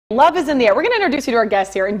Love is in the air. We're going to introduce you to our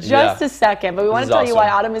guest here in just a second, but we want to tell you why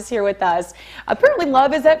Autumn is here with us. Apparently,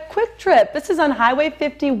 Love is at Kwik Trip. This is on Highway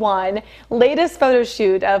 51. Latest photo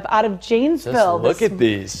shoot out of Janesville. Just look at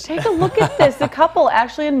these. Take a look at this. The couple,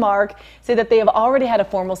 Ashley and Mark, say that they have already had a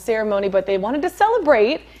formal ceremony, but they wanted to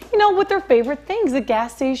celebrate, you know, with their favorite things, the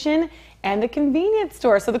gas station and the convenience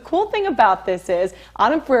store. So the cool thing about this is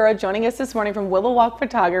Autumn Ferreira joining us this morning from Willow Walk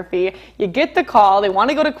Photography. You get the call. They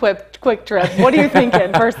want to go to Kwik Trip. What are you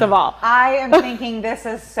thinking, first of all? I am thinking this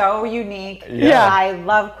is so unique. Yeah. I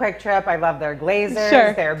love Kwik Trip. I love their glazers.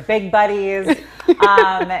 Sure. They're big buddies.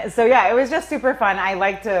 So yeah, it was just super fun. I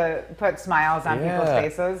like to put smiles on people's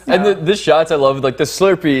faces. So. And the shots I love, like the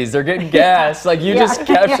Slurpees, they're getting gas. Like you just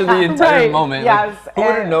capture the entire moment. Yes. Like, who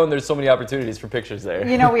would have known there's so many opportunities for pictures there?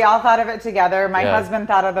 You know, we all thought of it together. My husband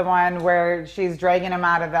thought of the one where she's dragging him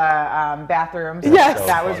out of the bathroom. So Yes.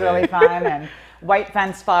 that was really fun. And White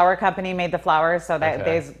Fence Flower Company made the flowers, so that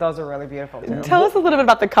those are really beautiful too. Tell us a little bit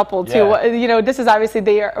about the couple too. Yeah. You know, this is obviously,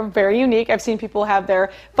 they are very unique. I've seen people have their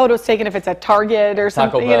photos taken if it's at Target or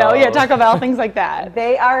something. You know, Taco Bell, things like that.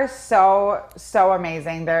 They are so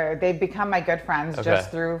amazing. They've become my good friends just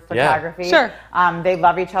through photography. Sure. They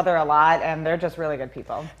love each other a lot, and they're just really good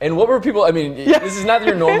people. And what were people? I mean, this is not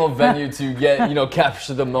your normal venue to get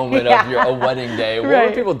capture the moment of a wedding day. What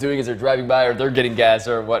were people doing as they're driving by, or they're getting gas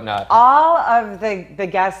or whatnot? All of the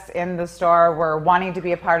guests in the store were wanting to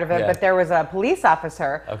be a part of it, but there was a police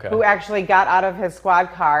officer who actually got out of his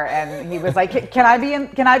squad car, and he was like, "Can I be in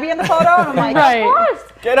the photo?" And I'm like, "Of course,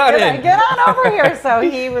 get on over here." So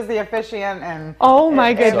he was the officiant, and oh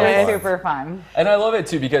my goodness, it was super fun. And I love it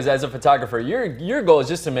too, because as a photographer, your goal is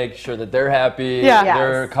just to make sure that they're happy,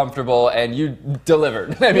 they're comfortable, and you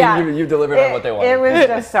delivered. I mean, you delivered on what they wanted. It was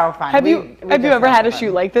just so fun. Have you ever had a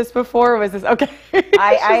shoot like this before? Or was this okay?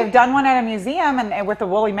 I've done one at a museum and with the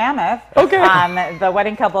woolly mammoth. Okay. The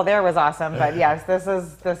wedding couple there was awesome, but yes, this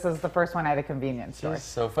is the first one at a convenience store.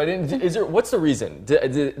 So funny. What's the reason?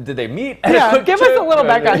 Did they meet? Give us a little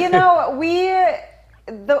background. You know,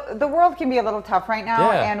 the world can be a little tough right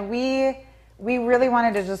now, and we really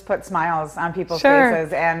wanted to just put smiles on people's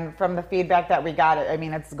faces, and from the feedback that we got, I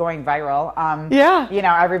mean, it's going viral. You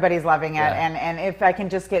know, everybody's loving it, and if I can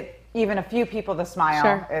just get even a few people to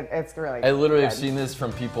smile, it's really good. I literally have seen this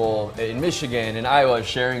from people in Michigan and Iowa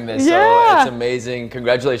sharing this, so it's amazing.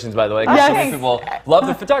 Congratulations, by the way. So many people love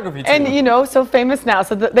the photography too. And you know, so famous now,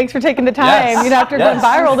 so thanks for taking the time, after going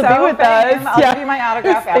viral to be with us. I'll give you my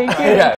autograph after. Thank you.